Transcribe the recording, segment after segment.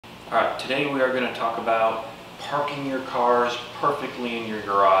Alright, today we are going to talk about parking your cars perfectly in your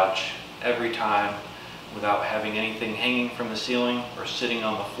garage every time without having anything hanging from the ceiling or sitting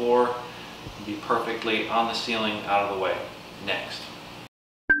on the floor. Be perfectly on the ceiling, out of the way. Next.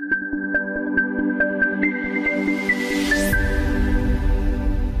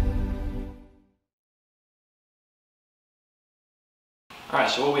 Alright,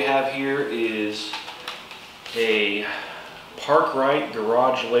 so what we have here is a Park Right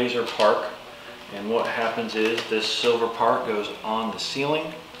garage laser park, and what happens is this silver part goes on the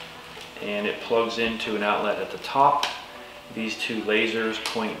ceiling and it plugs into an outlet at the top. These two lasers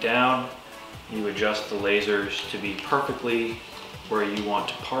point down. You adjust the lasers to be perfectly where you want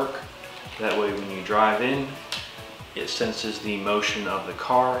to park. That way when you drive in, it senses the motion of the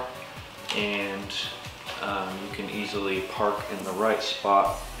car and you can easily park in the right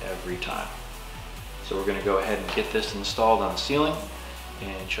spot every time. So we're going to go ahead and get this installed on the ceiling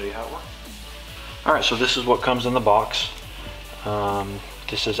and show you how it works. Alright, so this is what comes in the box.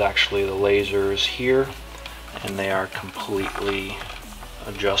 This is actually the lasers here, and they are completely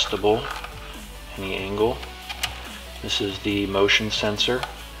adjustable any angle. This is the motion sensor,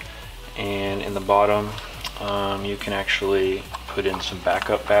 and in the bottom you can actually put in some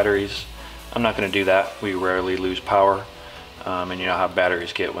backup batteries. I'm not going to do that. We rarely lose power, and you know how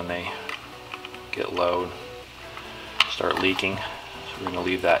batteries get when they get low and start leaking. So we're going to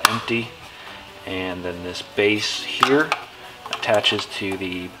leave that empty, and then this base here attaches to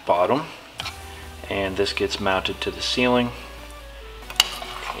the bottom, and this gets mounted to the ceiling,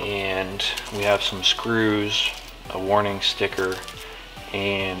 and we have some screws, a warning sticker,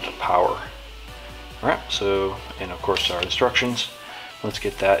 and power. Alright, so, and of course our instructions. Let's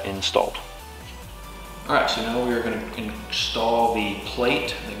get that installed. Alright, so now we are going to install the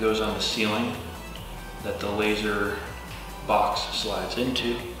plate that goes on the ceiling that the laser box slides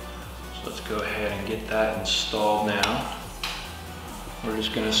into. So let's go ahead and get that installed now. We're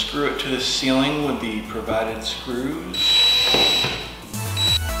just going to screw it to the ceiling with the provided screws.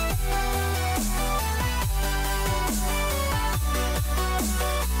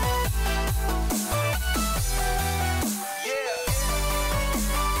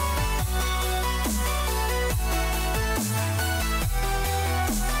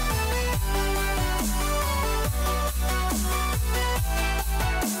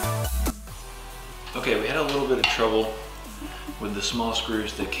 Okay, we had a little bit of trouble with the small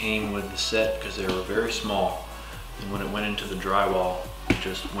screws that came with the set because they were very small, and when it went into the drywall it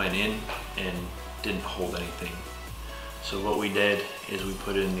just went in and didn't hold anything. So what we did is we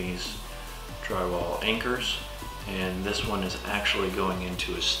put in these drywall anchors, and this one is actually going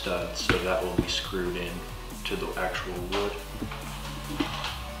into a stud, so that will be screwed in to the actual wood.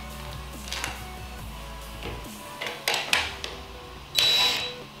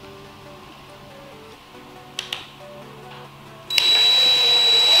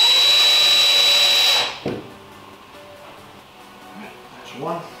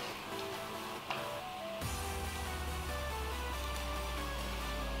 One.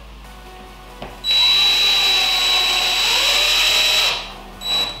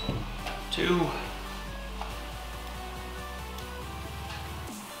 Two.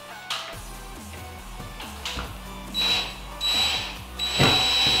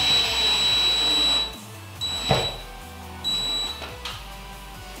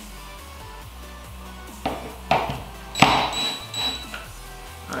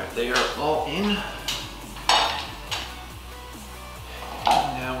 They are all in.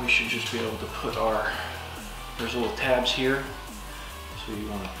 Now we should just be able to put there's little tabs here. So you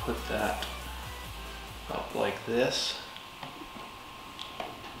want to put that up like this.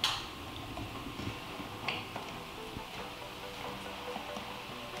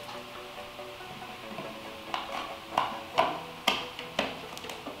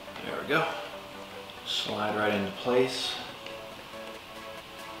 There we go. Slide right into place.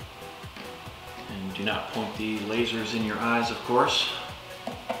 And do not point the lasers in your eyes, of course.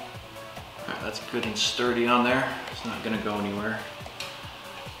 Alright, that's good and sturdy on there. It's not going to go anywhere.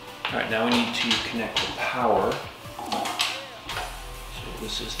 Alright, now we need to connect the power. So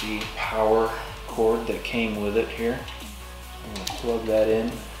this is the power cord that came with it here. I'm going to plug that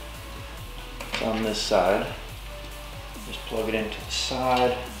in. It's on this side. Just plug it into the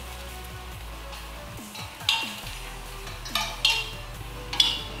side.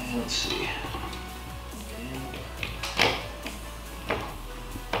 And let's see.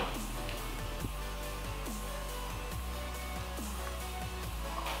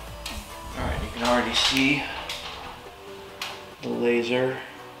 You can already see the laser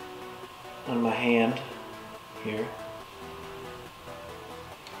on my hand here.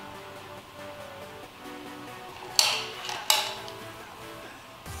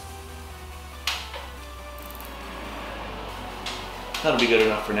 That'll be good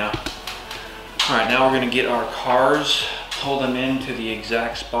enough for now. All right, now we're gonna get our cars, pull them into the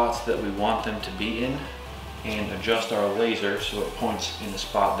exact spots that we want them to be in, and adjust our laser so it points in the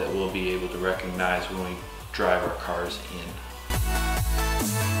spot that we'll be able to recognize when we drive our cars in.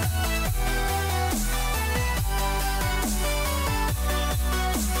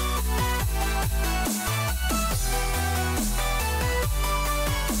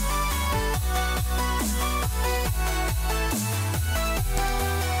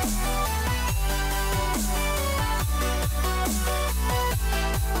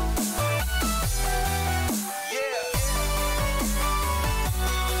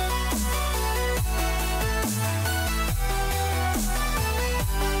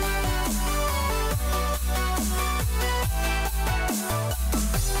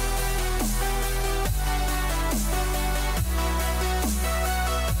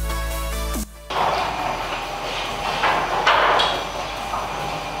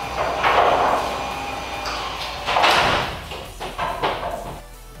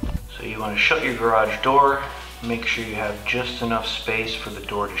 So you want to shut your garage door, make sure you have just enough space for the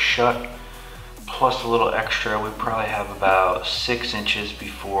door to shut, plus a little extra. We probably have about 6 inches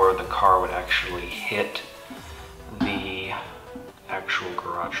before the car would actually hit the actual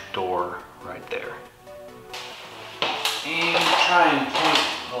garage door right there. And try and point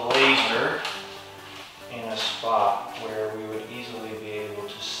the laser in a spot where we would easily be able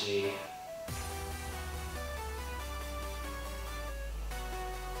to see.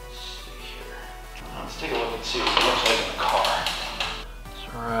 Let's take a look and see what it looks like in the car.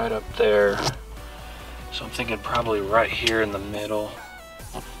 It's right up there. So I'm thinking probably right here in the middle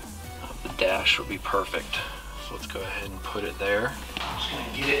of the dash would be perfect. So let's go ahead and put it there. I'm just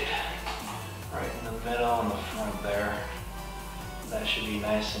gonna get it right in the middle in the front there. That should be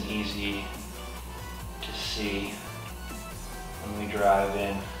nice and easy to see when we drive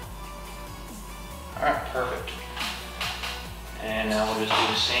in. All right, perfect. And now we'll just do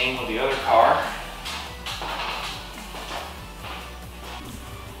the same with the other car.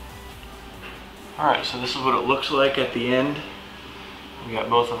 Alright, so this is what it looks like at the end. We got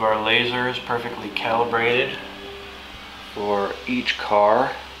both of our lasers perfectly calibrated for each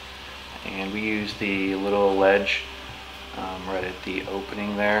car, and we use the little ledge right at the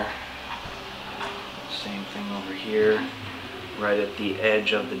opening there. Same thing over here, right at the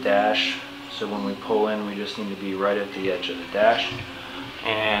edge of the dash. So when we pull in, we just need to be right at the edge of the dash.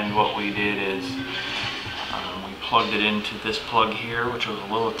 And what we did is we plugged it into this plug here, which was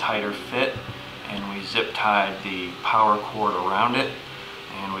a little tighter fit, and we zip tied the power cord around it,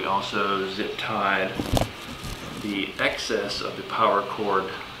 and we also zip tied the excess of the power cord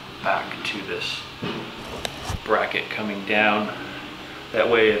back to this bracket coming down. That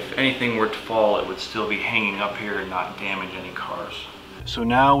way, if anything were to fall, it would still be hanging up here and not damage any cars. So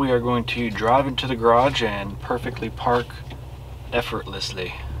now we are going to drive into the garage and perfectly park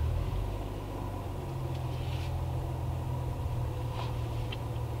effortlessly.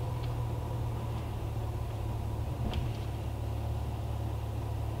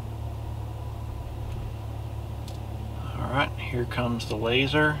 Alright, here comes the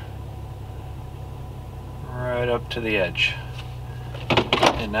laser right up to the edge.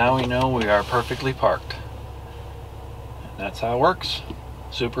 And now we know we are perfectly parked. And that's how it works.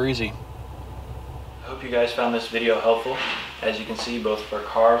 Super easy. I hope you guys found this video helpful. As you can see, both of our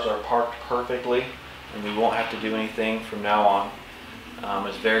cars are parked perfectly, and we won't have to do anything from now on.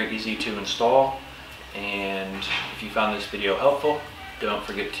 It's very easy to install, and if you found this video helpful, don't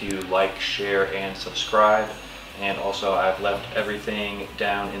forget to like, share, and subscribe. And also, I've left everything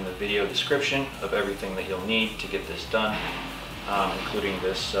down in the video description of everything that you'll need to get this done, including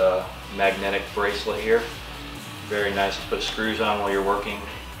this magnetic bracelet here. Very nice to put screws on while you're working,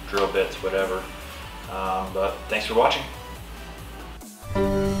 drill bits, whatever. But thanks for watching.